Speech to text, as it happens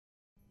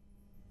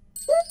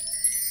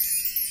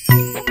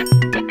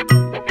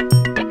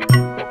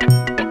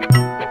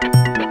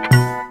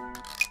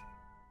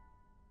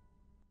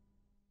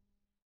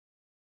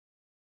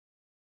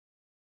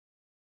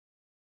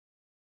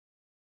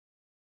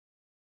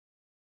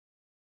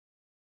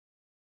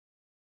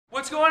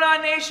What's going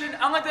on, nation?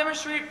 I'm going to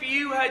demonstrate for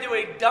you how to do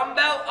a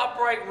dumbbell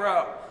upright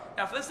row.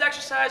 Now for this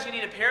exercise, you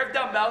need a pair of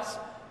dumbbells,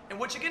 and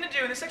what you're going to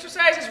do, this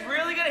exercise is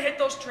really going to hit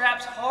those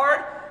traps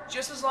hard,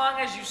 just as long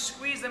as you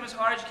squeeze them as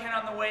hard as you can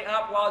on the way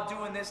up while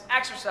doing this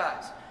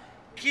exercise.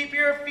 Keep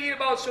your feet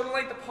about shoulder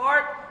length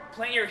apart,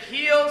 plant your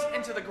heels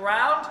into the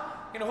ground.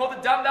 You're going to hold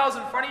the dumbbells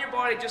in front of your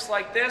body just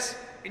like this,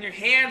 and your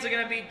hands are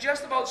going to be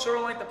just about shoulder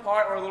length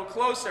apart or a little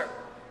closer.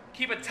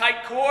 Keep a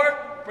tight core,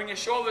 bring your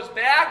shoulders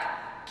back.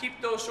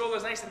 Keep those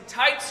shoulders nice and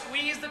tight,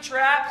 squeeze the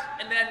traps,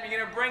 and then you're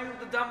going to bring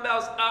the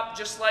dumbbells up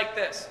just like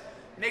this.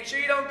 Make sure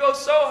you don't go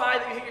so high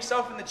that you hit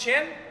yourself in the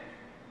chin.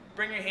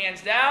 Bring your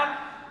hands down,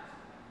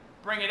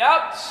 bring it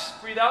up,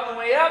 breathe out on the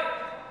way up,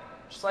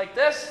 just like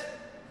this.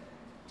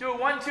 Do a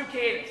 1-2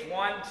 cadence.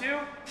 1, 2,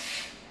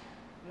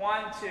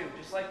 1, 2,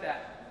 just like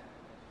that.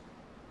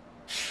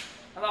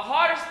 Now the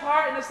hardest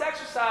part in this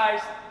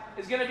exercise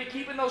is going to be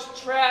keeping those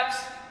traps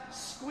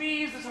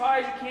squeezed as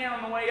hard as you can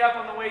on the way up,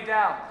 on the way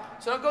down.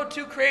 So don't go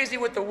too crazy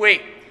with the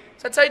weight.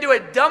 So that's how you do a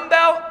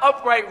dumbbell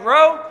upright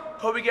row.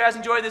 Hope you guys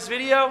enjoyed this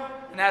video.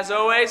 And as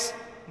always,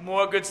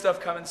 more good stuff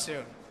coming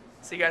soon.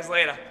 See you guys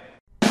later.